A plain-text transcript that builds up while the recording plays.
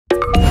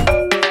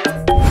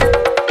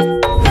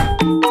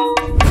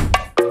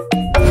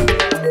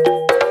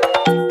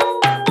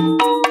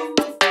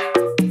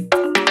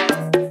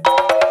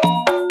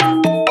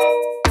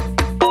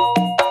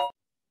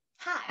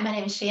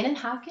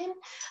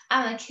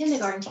a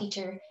kindergarten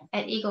teacher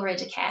at Eagle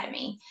Ridge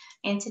Academy,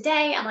 and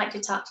today I'd like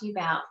to talk to you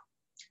about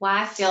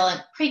why I feel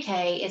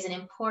pre-K is an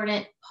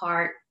important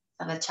part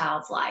of a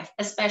child's life,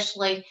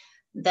 especially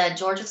the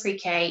Georgia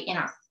pre-K in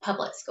our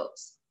public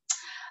schools.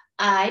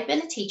 I've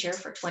been a teacher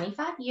for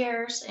 25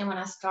 years, and when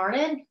I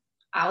started,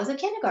 I was a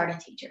kindergarten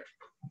teacher.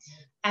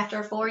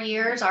 After 4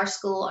 years, our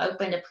school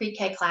opened a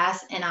pre-K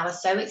class, and I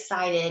was so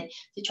excited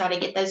to try to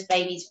get those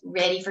babies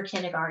ready for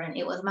kindergarten.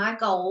 It was my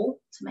goal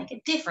to make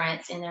a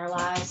difference in their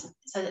lives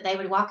so that they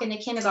would walk into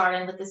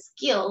kindergarten with the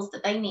skills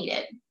that they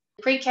needed.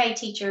 The pre-K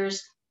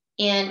teachers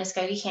in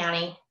Muskogee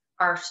County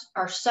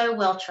are so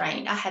well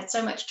trained. I had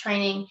so much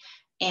training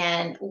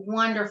and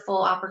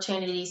wonderful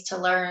opportunities to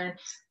learn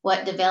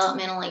what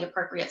developmentally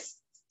appropriate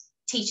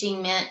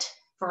teaching meant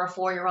for a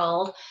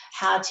 4-year-old,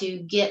 how to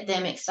get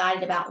them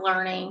excited about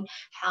learning,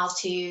 how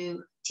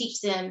to teach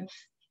them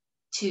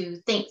to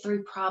think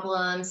through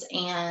problems,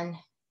 and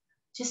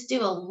just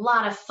do a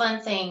lot of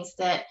fun things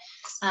that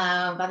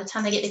by the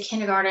time they get to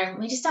kindergarten,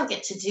 we just don't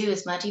get to do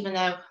as much, even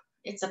though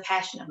it's a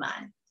passion of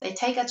mine. They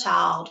take a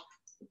child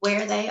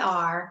where they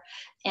are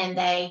and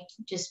they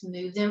just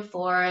move them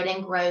forward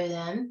and grow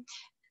them.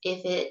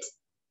 If it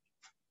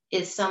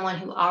is someone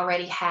who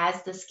already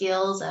has the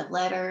skills of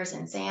letters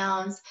and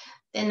sounds,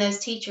 then those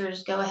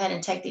teachers go ahead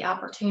and take the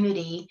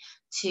opportunity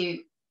to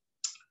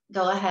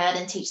go ahead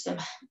and teach them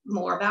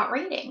more about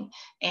reading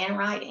and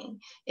writing.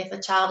 If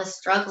a child is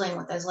struggling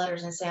with those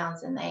letters and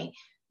sounds, then they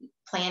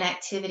plan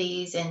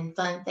activities and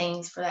fun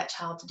things for that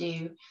child to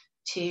do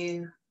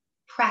to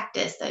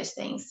practice those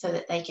things so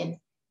that they can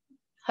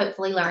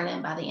hopefully learn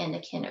them by the end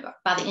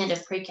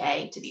of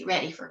pre-K to be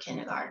ready for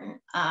kindergarten.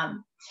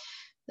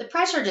 The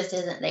pressure just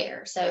isn't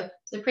there. So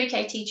the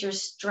pre-K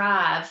teachers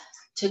strive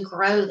to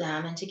grow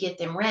them and to get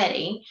them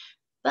ready,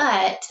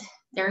 but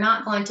they're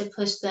not going to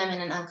push them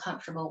in an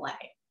uncomfortable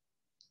way.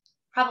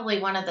 Probably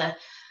one of the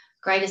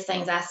greatest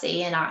things I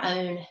see in our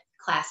own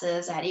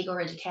classes at Eagle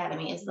Ridge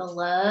Academy is the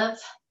love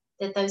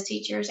that those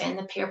teachers and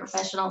the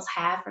paraprofessionals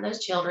have for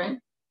those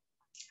children.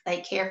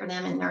 They care for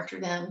them and nurture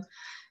them,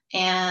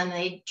 and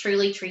they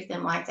truly treat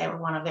them like they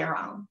were one of their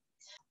own.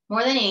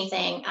 More than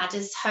anything, I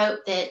just hope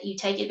that you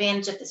take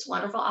advantage of this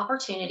wonderful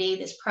opportunity,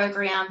 this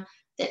program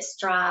that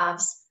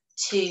strives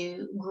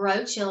to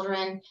grow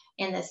children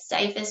in the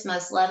safest,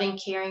 most loving,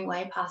 caring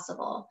way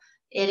possible.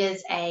 It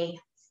is a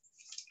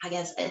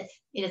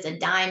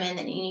diamond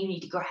that you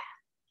need to grab.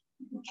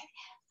 Okay.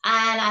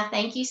 And I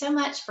thank you so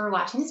much for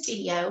watching this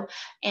video,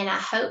 and I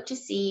hope to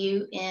see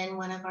you in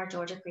one of our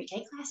Georgia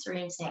pre-K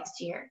classrooms next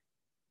year.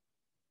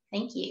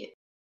 Thank you.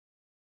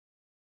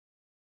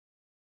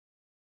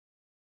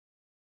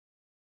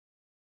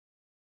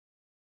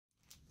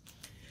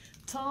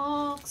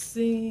 Talk,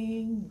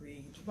 sing,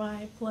 read,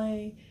 write,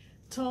 play.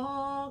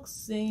 Talk,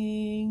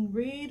 sing,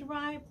 read,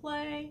 write,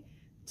 play.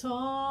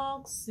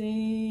 Talk,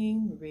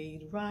 sing,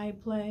 read,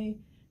 write, play.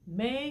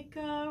 Make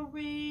a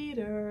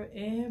reader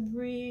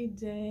every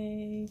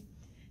day.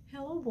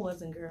 Hello,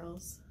 boys and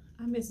girls.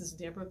 I'm Mrs.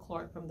 Deborah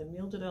Clark from the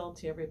Mildred L.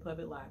 Terry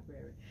Public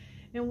Library,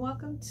 and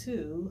welcome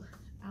to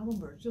our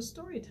virtual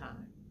story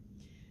time.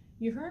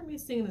 You heard me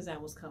singing as I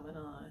was coming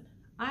on.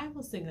 I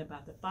was singing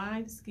about the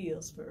 5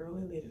 skills for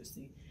early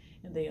literacy,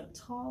 and they are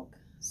talk,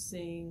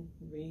 sing,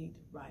 read,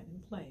 write,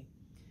 and play.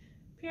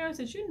 Parents,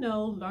 as you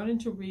know, learning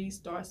to read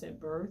starts at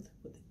birth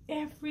with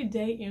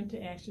everyday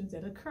interactions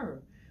that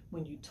occur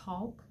when you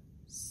talk,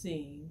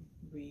 sing,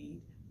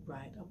 read,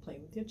 write, or play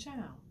with your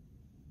child.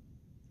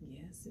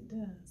 Yes, it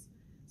does.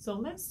 So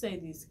let's say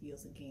these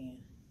skills again.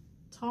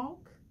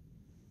 Talk,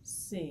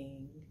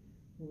 sing,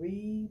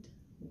 read,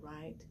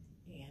 write,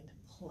 and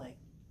play.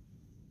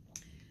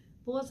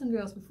 Boys and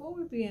girls, before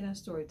we begin our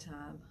story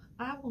time,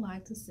 I would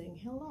like to sing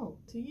hello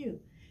to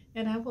you,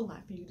 and I would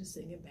like for you to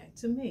sing it back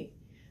to me.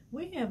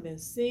 We have been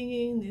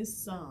singing this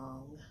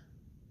song.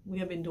 We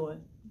have been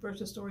doing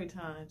virtual story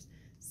times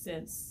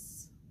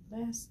since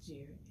last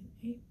year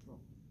in April.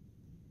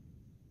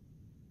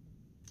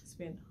 It's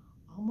been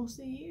almost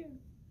a year.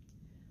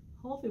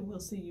 Hopefully we'll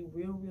see you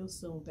real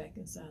soon back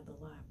inside the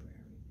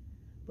library.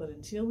 But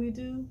until we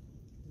do,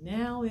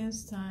 now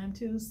it's time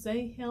to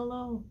say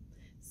hello.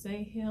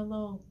 Say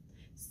hello.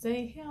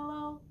 Say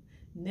hello.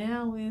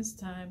 Now it's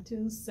time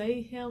to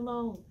say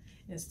hello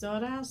and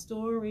start our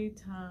story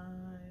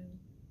time.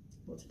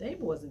 Well, today,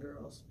 boys and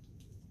girls,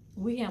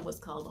 we have what's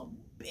called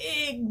a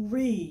big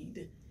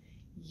read.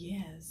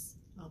 Yes,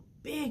 a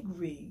big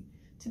read.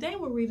 Today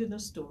we're reading a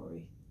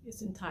story.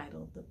 It's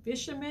entitled The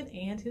Fisherman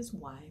and His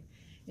Wife,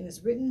 and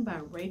it's written by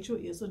Rachael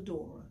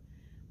Isadora.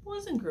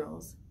 Boys and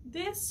girls,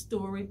 this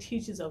story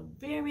teaches a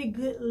very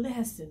good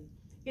lesson.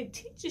 It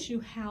teaches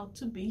you how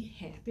to be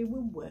happy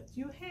with what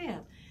you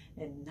have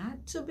and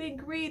not to be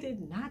greedy,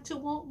 not to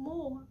want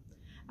more.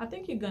 I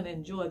think you're going to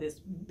enjoy this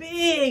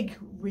big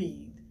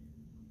read.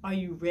 Are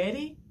you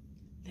ready?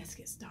 Let's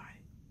get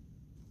started.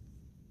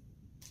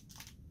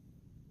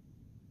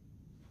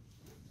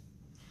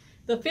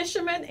 The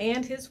Fisherman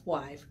and His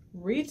Wife,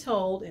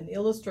 retold and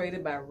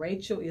illustrated by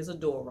Rachael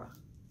Isadora.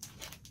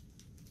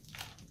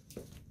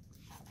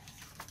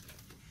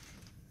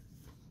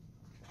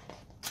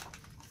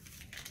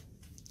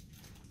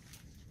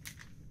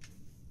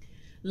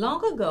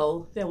 Long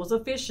ago, there was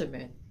a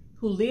fisherman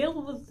who lived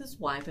with his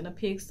wife in a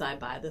pigsty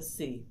by the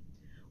sea.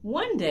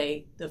 One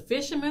day, the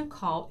fisherman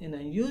caught an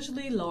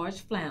unusually large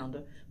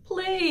flounder.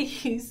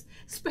 "Please,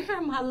 spare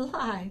my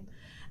life.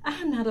 I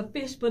am not a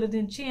fish but an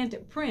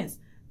enchanted prince,"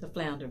 the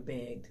flounder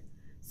begged.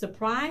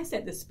 Surprised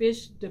that the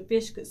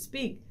fish could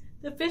speak,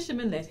 the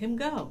fisherman let him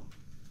go.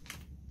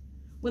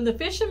 When the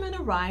fisherman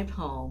arrived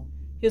home,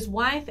 his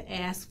wife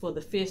asked for the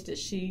fish that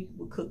she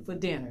would cook for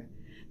dinner.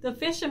 The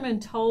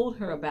fisherman told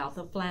her about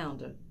the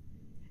flounder.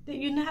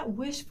 "Did you not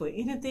wish for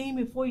anything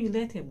before you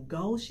let him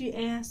go?" she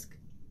asked.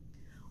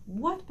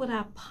 "What would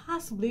I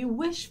possibly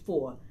wish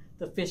for?"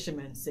 the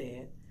fisherman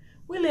said.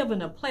 "We live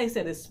in a place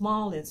that is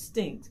small and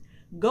stinks.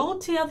 Go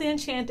tell the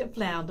enchanted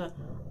flounder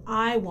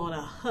I want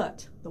a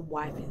hut," the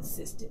wife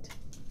insisted.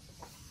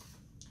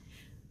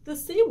 The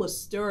sea was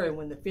stirring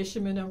when the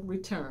fisherman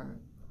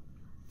returned.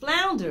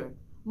 "Flounder,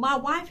 my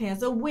wife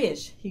has a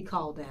wish," he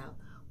called out.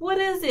 "What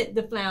is it?"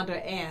 the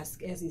flounder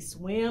asked as he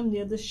swam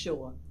near the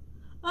shore.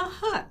 "A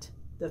hut,"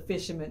 the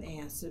fisherman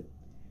answered.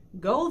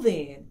 "Go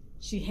then.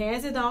 She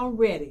has it all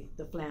ready,"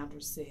 the flounder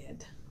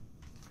said.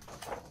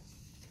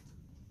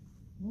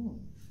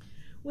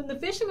 When the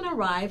fisherman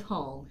arrived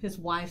home, his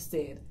wife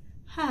said,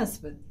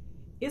 "Husband,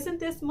 isn't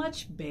this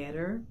much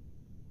better?"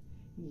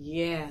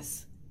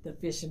 "Yes," the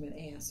fisherman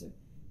answered.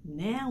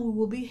 "Now we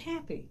will be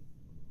happy."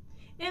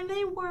 And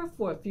they were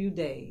for a few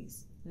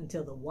days,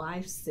 until the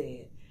wife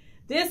said,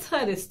 "This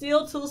hut is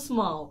still too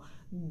small.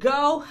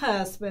 Go,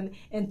 husband,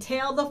 and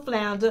tell the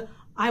flounder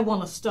I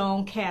want a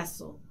stone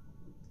castle."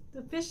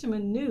 The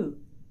fisherman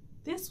knew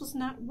this was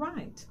not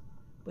right,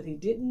 but he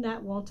did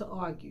not want to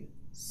argue,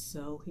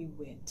 so he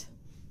went.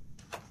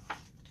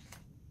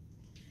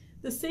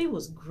 The sea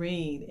was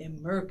green and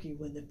murky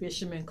when the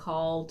fisherman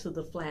called to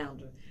the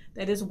flounder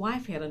that his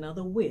wife had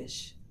another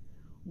wish.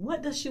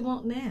 "What does she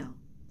want now?"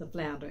 the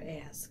flounder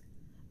asked.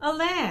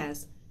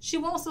 "Alas, she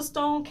wants a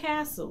stone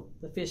castle,"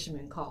 the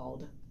fisherman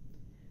called.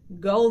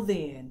 "Go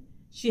then.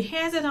 She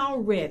has it all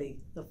ready,"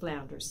 the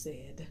flounder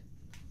said.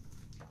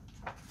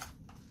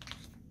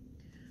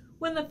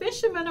 When the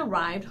fisherman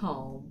arrived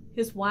home,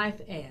 his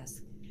wife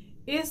asked,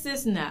 "Is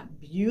this not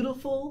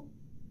beautiful?"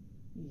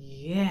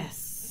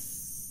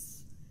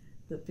 "Yes,"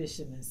 the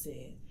fisherman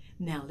said.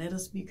 "Now let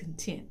us be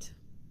content."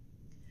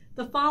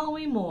 The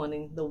following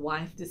morning, the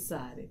wife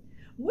decided,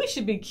 "We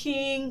should be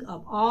king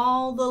of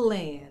all the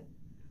land."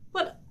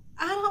 "But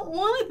I don't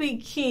want to be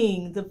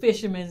king," the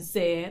fisherman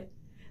said.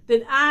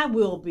 "Then I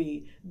will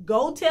be.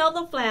 Go tell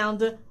the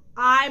flounder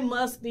I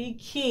must be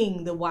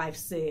king," the wife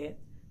said.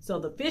 So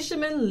the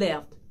fisherman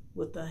left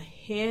with a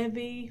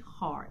heavy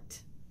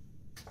heart.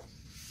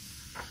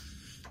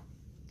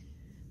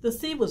 The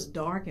sea was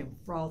dark and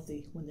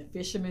frothy when the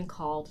fisherman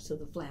called to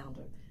the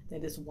flounder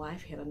that his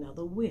wife had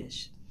another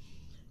wish.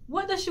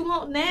 "What does she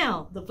want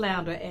now?" the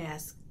flounder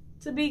asked.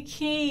 "To be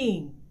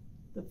king,"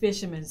 the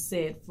fisherman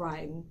said,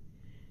 frightened.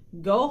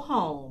 "Go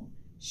home.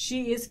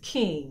 She is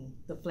king,"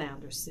 the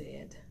flounder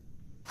said.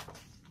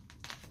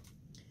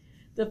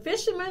 The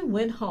fisherman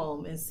went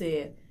home and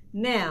said,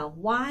 "Now,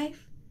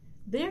 wife,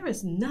 there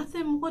is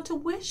nothing more to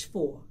wish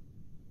for.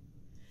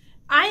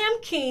 I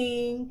am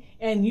king,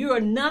 and you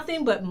are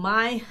nothing but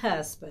my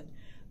husband.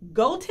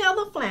 Go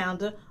tell the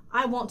flounder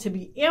I want to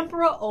be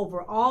emperor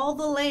over all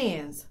the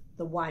lands,"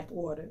 the wife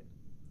ordered.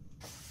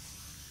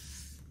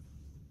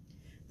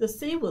 The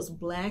sea was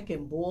black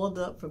and boiled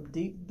up from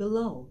deep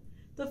below.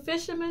 The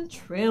fisherman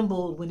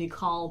trembled when he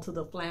called to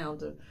the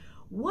flounder.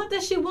 "What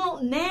does she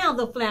want now?"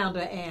 the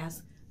flounder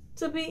asked.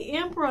 "To be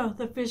emperor,"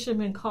 the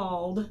fisherman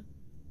called.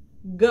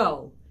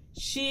 "Go.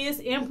 She is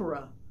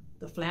emperor,"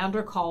 the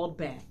flounder called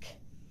back.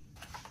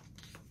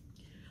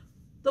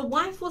 The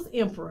wife was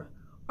emperor.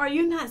 "Are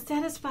you not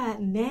satisfied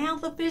now?"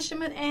 the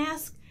fisherman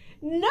asked.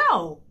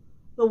 "No,"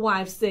 the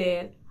wife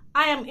said.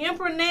 "I am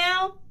emperor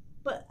now,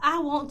 but I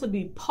want to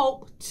be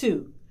pope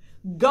too.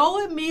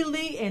 Go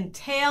immediately and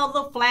tell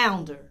the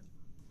flounder."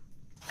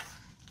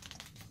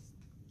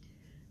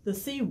 The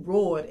sea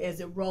roared as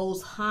it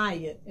rose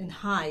higher and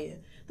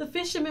higher. The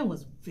fisherman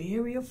was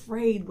very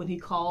afraid when he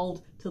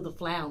called to the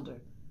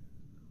flounder.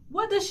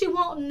 "What does she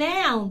want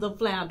now?" the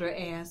flounder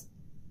asked.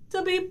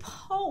 "To be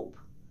pope,"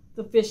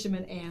 the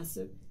fisherman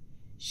answered.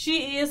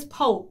 "She is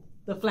pope,"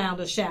 the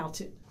flounder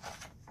shouted.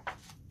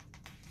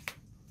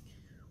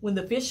 When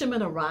the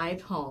fisherman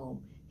arrived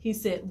home, he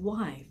said,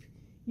 "Wife,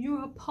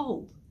 you're a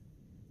pope.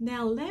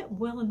 Now let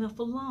well enough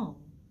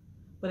alone."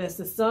 But as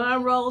the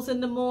sun rose in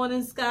the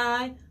morning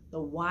sky,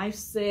 the wife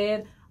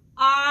said,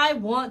 "I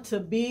want to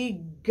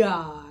be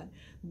God.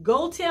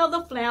 Go tell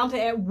the flounder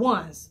at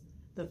once."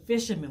 The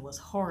fisherman was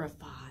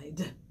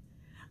horrified.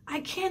 "I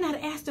cannot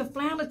ask the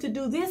flounder to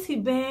do this," he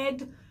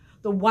begged.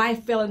 The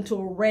wife fell into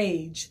a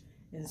rage,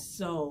 and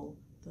so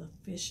the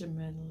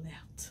fisherman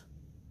left.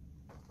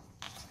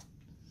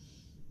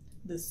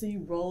 The sea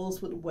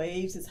rose with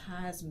waves as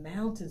high as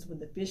mountains when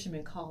the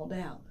fisherman called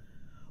out.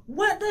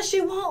 "What does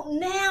she want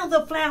now?"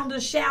 the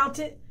flounder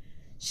shouted.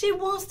 "She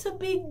wants to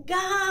be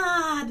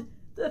God,"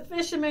 the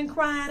fisherman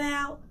cried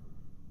out.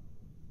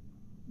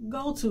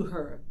 "Go to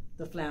her,"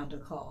 the flounder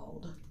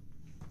called.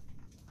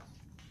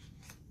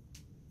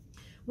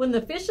 When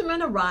the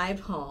fisherman arrived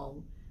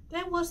home,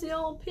 there was the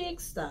old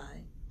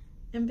pigsty,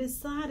 and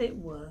beside it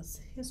was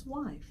his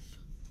wife.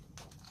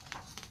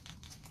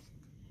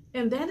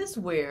 And that is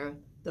where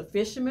the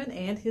fisherman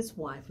and his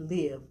wife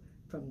lived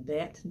from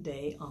that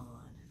day on.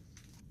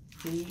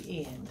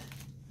 The end.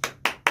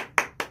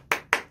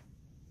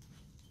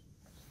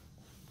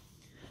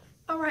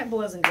 All right,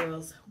 boys and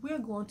girls, we're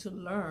going to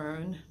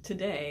learn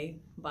today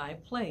by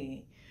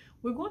playing.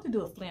 We're going to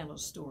do a flannel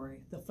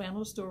story. The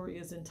flannel story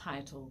is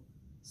entitled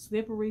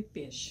Slippery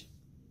Fish.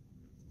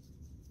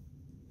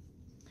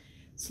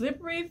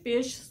 Slippery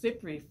fish,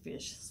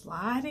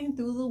 sliding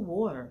through the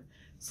water.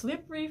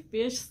 Slippery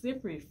fish,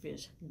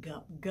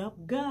 gup, gup,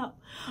 gup.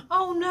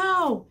 Oh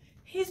no,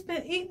 he's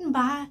been eaten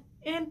by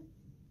an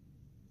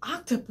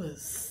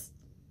octopus.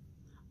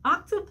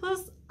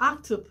 Octopus,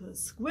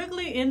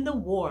 squiggly in the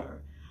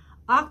water.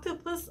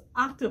 Octopus,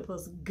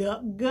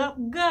 gup, gup,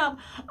 gup.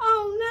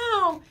 Oh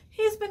no,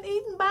 he's been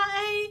eaten by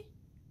a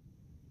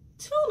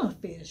tuna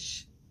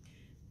fish.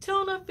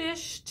 Tuna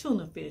fish,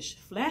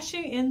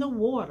 flashing in the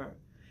water.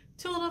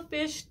 Tuna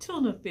fish,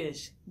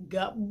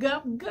 gup,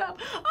 gup, gup.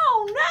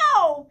 Oh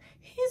no,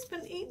 he's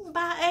been eaten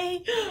by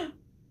a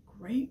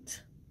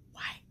great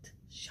white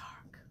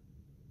shark.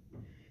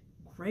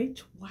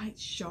 Great white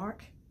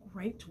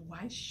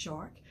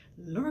shark,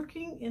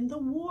 lurking in the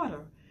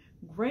water.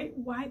 Great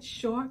white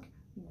shark,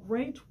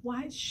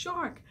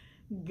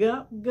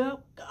 gup,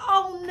 gup.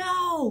 Oh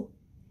no,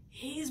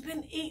 he's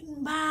been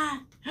eaten by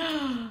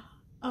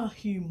a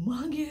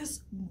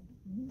humongous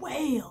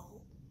whale.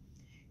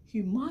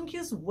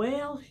 Humongous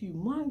whale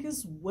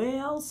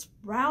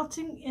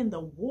sprouting in the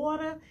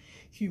water.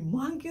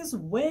 Humongous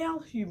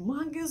whale,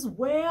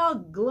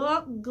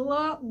 glup,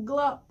 glup,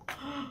 glup.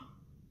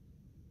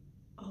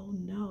 Oh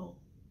no.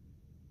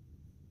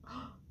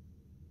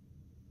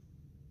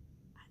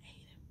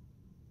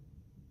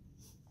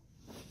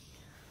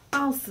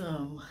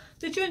 Awesome.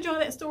 Did you enjoy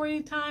that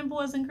story time,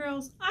 boys and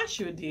girls? I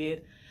sure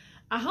did.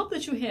 I hope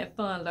that you had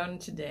fun learning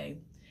today.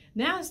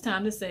 Now it's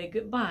time to say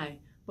goodbye.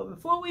 But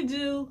before we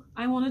do,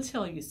 I want to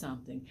tell you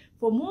something.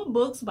 For more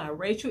books by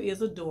Rachael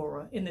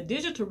Isadora and the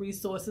digital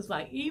resources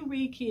like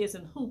eRead Kids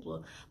and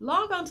Hoopla,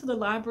 log on to the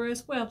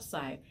library's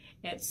website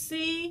at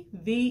cvlga.org.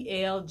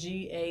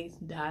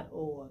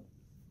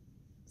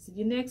 See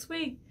you next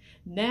week.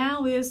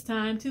 Now it's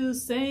time to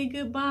say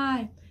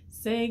goodbye.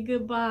 Say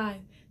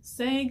goodbye.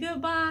 Say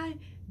goodbye.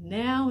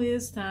 Now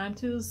it's time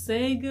to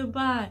say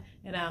goodbye.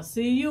 And I'll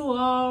see you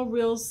all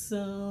real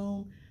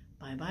soon.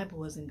 Bye-bye,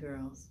 boys and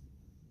girls.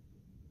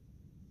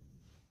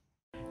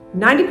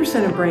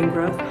 90% of brain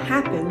growth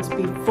happens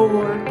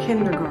before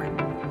kindergarten.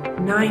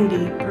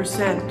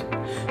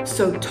 90%.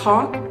 So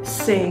talk,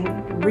 sing,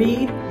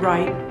 read,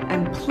 write,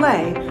 and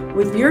play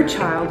with your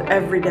child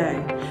every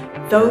day.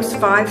 Those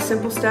 5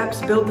 simple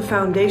steps build the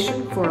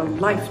foundation for a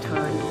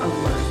lifetime of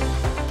learning.